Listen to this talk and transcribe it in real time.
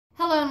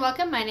Hello and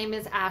welcome. My name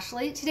is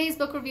Ashley. Today's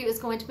book review is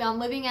going to be on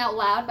Living Out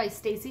Loud by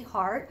Staci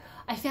Hart.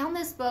 I found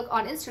this book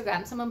on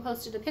Instagram. Someone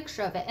posted a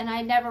picture of it, and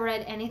I never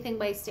read anything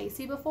by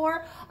Staci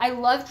before. I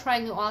love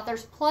trying new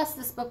authors, plus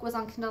this book was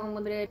on Kindle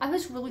Unlimited. I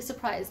was really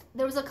surprised.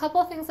 There was a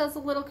couple of things I was a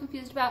little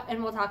confused about,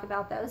 and we'll talk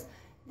about those.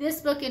 This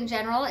book in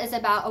general is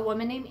about a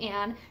woman named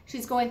Anne.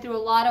 She's going through a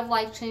lot of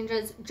life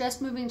changes,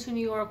 just moving to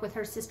New York with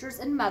her sisters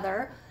and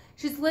mother.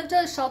 She's lived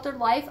a sheltered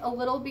life a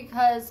little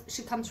because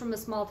she comes from a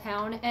small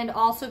town and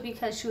also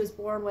because she was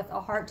born with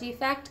a heart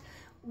defect,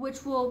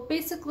 which will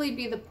basically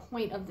be the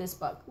point of this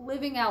book,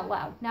 living out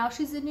loud. Now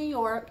she's in New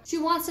York. She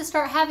wants to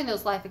start having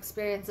those life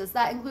experiences.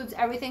 That includes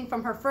everything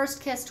from her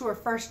first kiss to her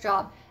first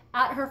job.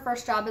 At her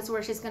first job is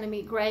where she's going to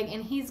meet Greg,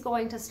 and he's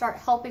going to start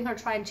helping her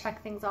try and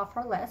check things off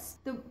her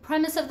list. The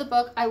premise of the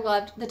book I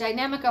loved. The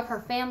dynamic of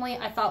her family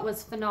I thought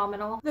was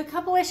phenomenal. The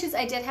couple issues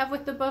I did have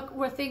with the book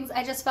were things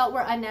I just felt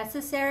were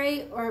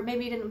unnecessary or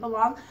maybe didn't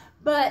belong.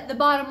 But the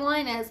bottom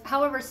line is,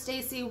 however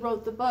Staci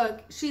wrote the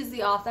book, she's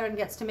the author and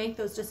gets to make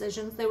those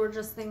decisions. They were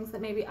just things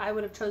that maybe I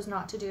would have chose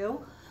not to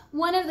do.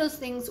 One of those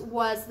things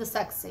was the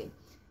sex scene.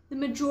 The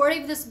majority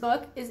of this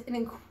book is an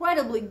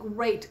incredibly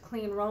great,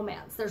 clean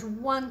romance. There's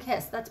one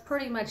kiss, that's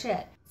pretty much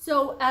it.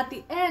 So at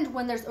the end,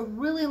 when there's a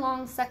really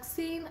long sex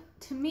scene,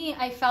 to me,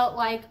 I felt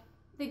like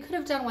they could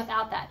have done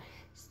without that.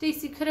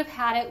 Staci could have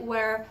had it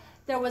where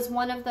there was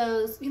one of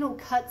those,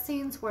 cut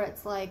scenes where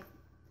it's like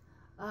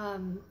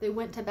they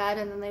went to bed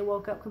and then they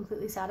woke up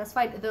completely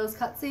satisfied. Those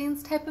cut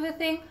scenes type of a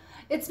thing.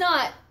 It's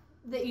not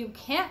that you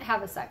can't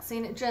have a sex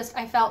scene. It just,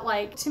 I felt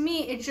like, to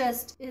me, it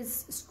just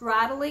is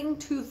straddling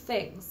two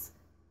things.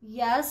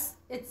 Yes,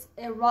 it's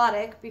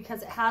erotic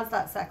because it has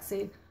that sex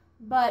scene,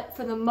 but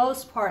for the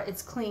most part,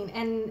 it's clean,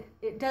 and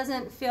it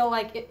doesn't feel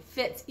like it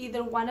fits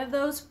either one of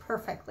those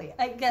perfectly,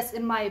 I guess,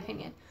 in my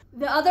opinion.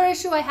 The other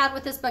issue I had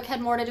with this book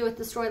had more to do with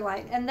the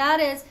storyline, and that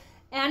is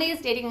Annie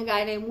is dating a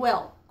guy named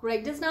Will.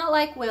 Greg does not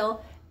like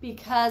Will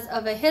because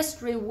of a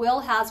history Will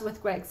has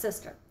with Greg's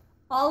sister.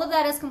 All of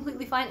that is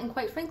completely fine and,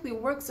 quite frankly,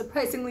 works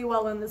surprisingly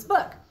well in this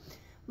book.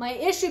 My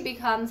issue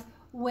becomes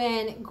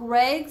when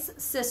Greg's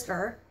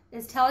sister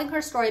is telling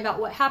her story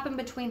about what happened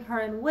between her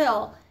and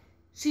Will.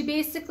 She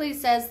basically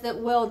says that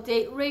Will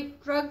date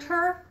rape drugged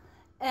her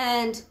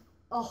and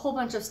a whole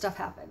bunch of stuff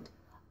happened.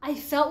 I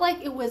felt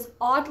like it was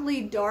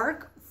oddly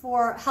dark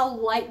for how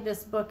light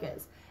this book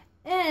is.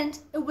 And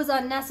it was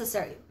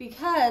unnecessary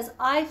because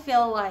I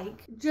feel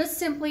like just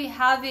simply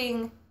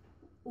having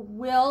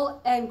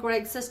Will and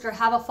Greg's sister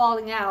have a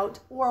falling out,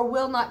 or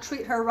Will not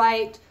treat her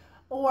right,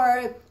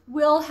 or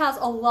Will has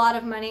a lot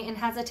of money and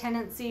has a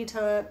tendency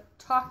to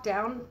talk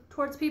down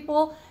towards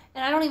people,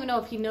 and I don't even know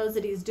if he knows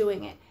that he's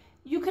doing it.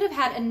 You could have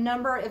had a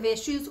number of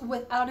issues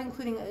without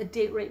including a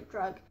date rape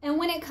drug. And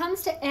when it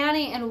comes to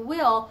Annie and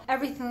Will,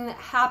 everything that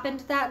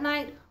happened that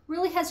night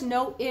really has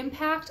no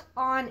impact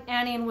on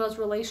Annie and Will's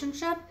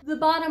relationship. The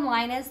bottom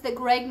line is that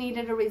Greg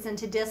needed a reason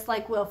to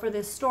dislike Will for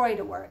this story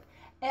to work.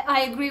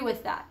 I agree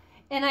with that.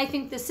 And I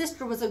think the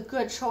sister was a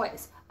good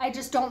choice. I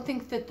just don't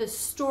think that the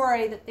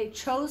story that they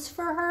chose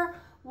for her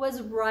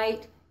was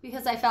right,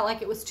 because I felt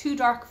like it was too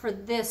dark for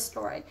this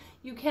story.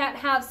 You can't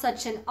have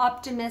such an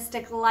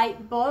optimistic,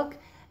 light book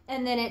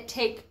and then it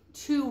take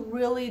two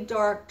really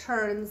dark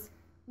turns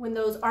when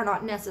those are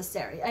not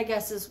necessary, I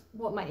guess is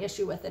what my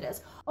issue with it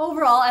is.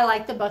 Overall, I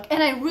like the book,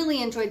 and I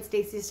really enjoyed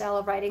Staci's style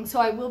of writing,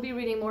 so I will be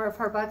reading more of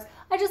her books.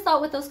 I just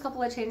thought with those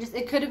couple of changes,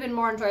 it could have been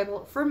more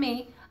enjoyable for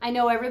me. I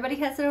know everybody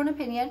has their own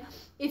opinion.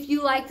 If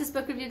you like this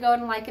book review, go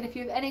and like it. If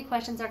you have any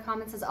questions or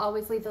comments, as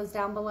always, leave those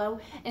down below.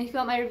 And if you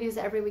want my reviews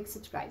every week,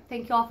 subscribe.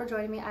 Thank you all for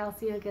joining me. I'll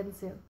see you again soon.